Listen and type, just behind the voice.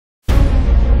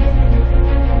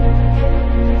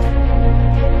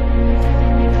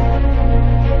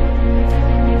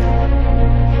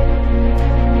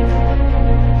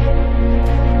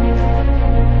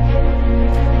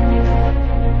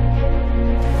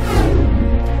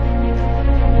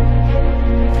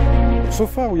So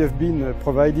far we have been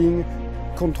providing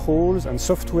controls and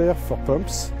software for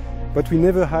pumps, but we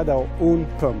never had our own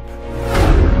pump.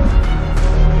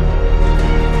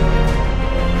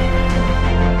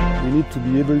 We need to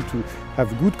be able to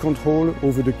have good control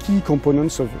over the key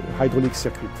components of hydraulic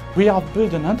circuit. We have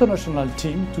built an international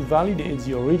team to validate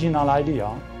the original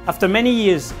idea. After many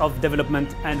years of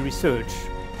development and research,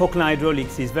 Poclain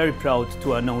Hydraulics is very proud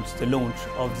to announce the launch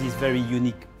of this very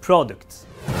unique product.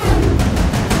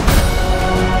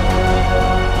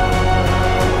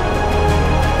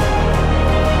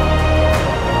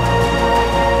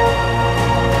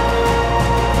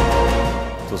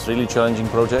 It was a really challenging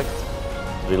project,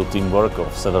 real teamwork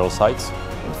of several sites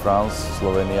in France,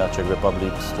 Slovenia, Czech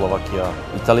Republic, Slovakia,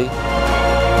 Italy.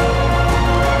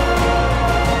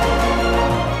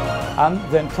 And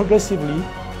then progressively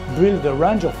build a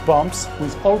range of pumps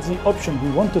with all the options we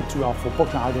wanted to have for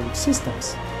Poclain hydraulic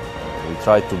systems. We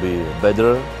tried to be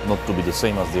better, not to be the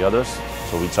same as the others,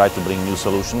 so we tried to bring new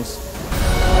solutions.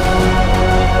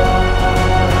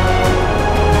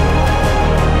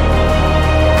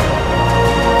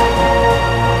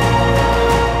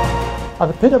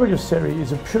 The PW series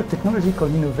is a pure technological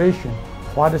innovation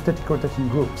for hydrostatic rotating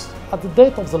groups. At the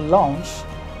date of the launch,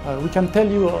 we can tell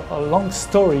you a long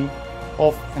story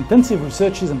of intensive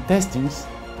researches and testings,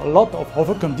 a lot of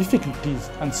overcome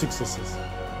difficulties and successes.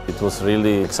 It was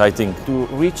really exciting. To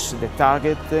reach the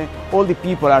target, all the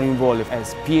people are involved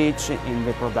as PH in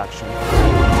the production.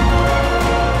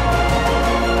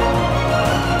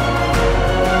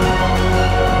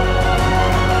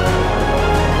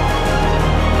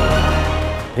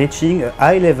 Reaching a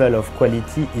high level of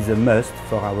quality is a must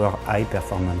for our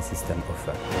high-performance system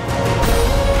offer.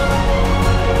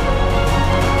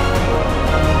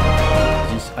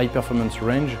 This high-performance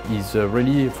range is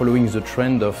really following the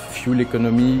trend of fuel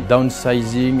economy,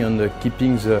 downsizing and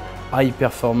keeping the high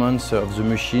performance of the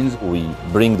machines. We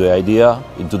bring the idea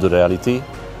into the reality.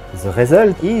 The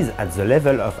result is at the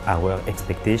level of our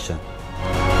expectation.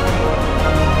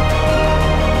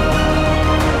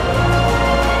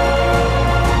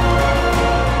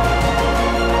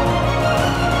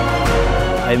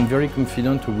 I am very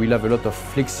confident we will have a lot of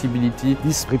flexibility.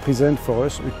 This represents for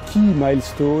us a key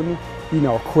milestone in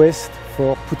our quest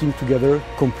for putting together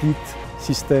complete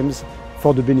systems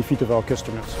for the benefit of our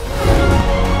customers.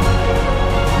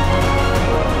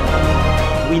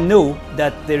 We know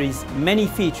that there is many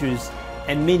features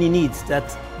and many needs that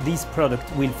this product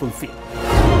will fulfill.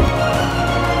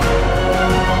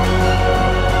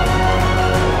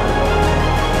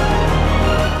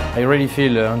 I really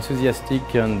feel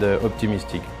enthusiastic and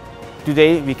optimistic.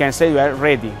 Today we can say we are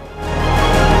ready.